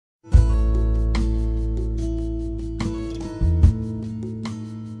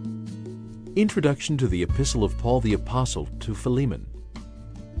Introduction to the Epistle of Paul the Apostle to Philemon.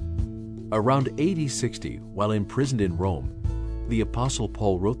 Around AD 60, while imprisoned in Rome, the Apostle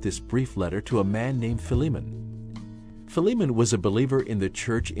Paul wrote this brief letter to a man named Philemon. Philemon was a believer in the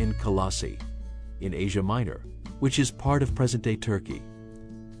church in Colossae, in Asia Minor, which is part of present-day Turkey.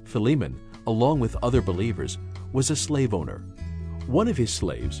 Philemon, along with other believers, was a slave owner. One of his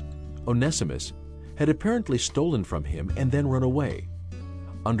slaves, Onesimus, had apparently stolen from him and then run away.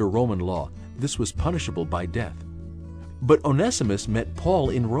 Under Roman law, this was punishable by death. But Onesimus met Paul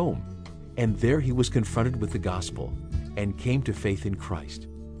in Rome, and there he was confronted with the gospel and came to faith in Christ.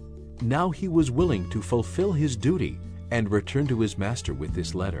 Now he was willing to fulfill his duty and return to his master with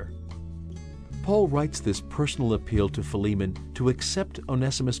this letter. Paul writes this personal appeal to Philemon to accept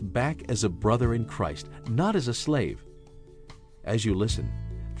Onesimus back as a brother in Christ, not as a slave. As you listen,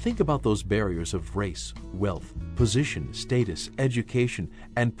 think about those barriers of race, wealth, position, status, education,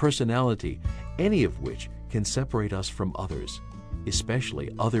 and personality, any of which can separate us from others, especially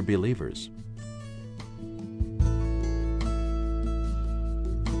other believers.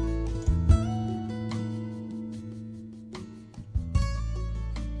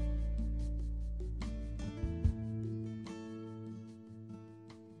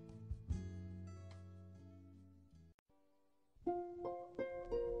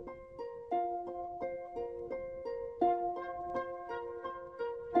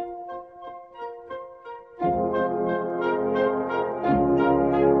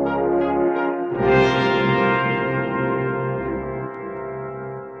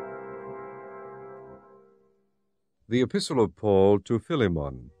 The Epistle of Paul to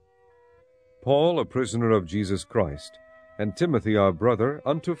Philemon. Paul, a prisoner of Jesus Christ, and Timothy our brother,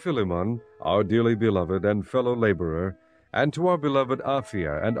 unto Philemon, our dearly beloved and fellow laborer, and to our beloved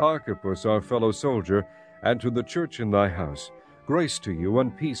Apphia and Archippus our fellow soldier, and to the church in thy house, grace to you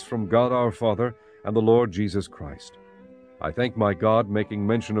and peace from God our Father and the Lord Jesus Christ. I thank my God, making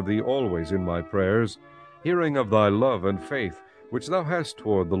mention of thee always in my prayers, hearing of thy love and faith which thou hast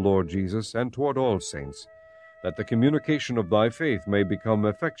toward the Lord Jesus and toward all saints, that the communication of thy faith may become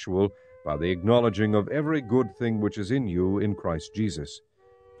effectual by the acknowledging of every good thing which is in you in Christ Jesus.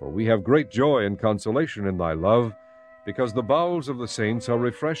 For we have great joy and consolation in thy love, because the bowels of the saints are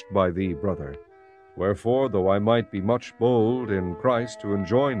refreshed by thee, brother. Wherefore, though I might be much bold in Christ to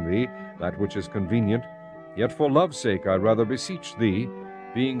enjoin thee that which is convenient, yet for love's sake I rather beseech thee,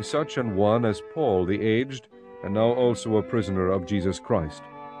 being such an one as Paul the aged, and now also a prisoner of Jesus Christ.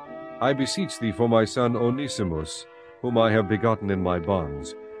 I beseech thee for my son Onesimus, whom I have begotten in my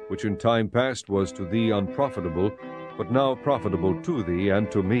bonds, which in time past was to thee unprofitable, but now profitable to thee and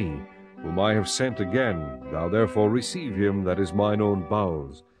to me, whom I have sent again. Thou therefore receive him that is mine own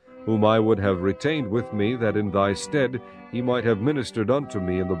bowels, whom I would have retained with me, that in thy stead he might have ministered unto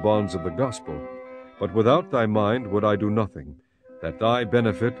me in the bonds of the gospel. But without thy mind would I do nothing, that thy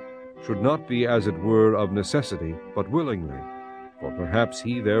benefit should not be as it were of necessity, but willingly. For perhaps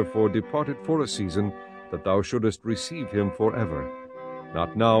he therefore departed for a season, that thou shouldest receive him forever.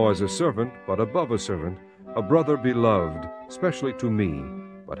 Not now as a servant, but above a servant, a brother beloved, specially to me,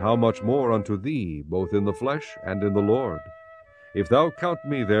 but how much more unto thee, both in the flesh and in the Lord. If thou count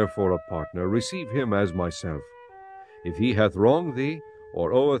me therefore a partner, receive him as myself. If he hath wronged thee,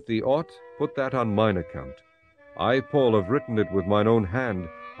 or oweth thee aught, put that on mine account. I, Paul, have written it with mine own hand,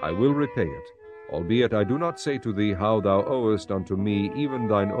 I will repay it. Albeit I do not say to thee how thou owest unto me even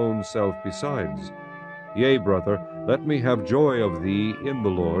thine own self besides. Yea, brother, let me have joy of thee in the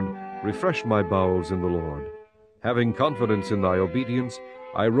Lord, refresh my bowels in the Lord. Having confidence in thy obedience,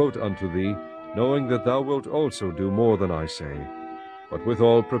 I wrote unto thee, knowing that thou wilt also do more than I say. But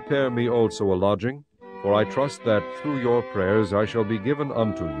withal prepare me also a lodging, for I trust that through your prayers I shall be given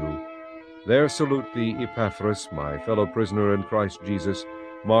unto you. There salute thee Epaphras, my fellow prisoner in Christ Jesus,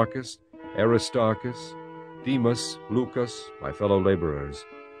 Marcus, Aristarchus, Demas, Lucas, my fellow laborers.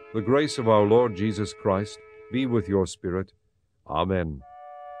 The grace of our Lord Jesus Christ be with your spirit. Amen.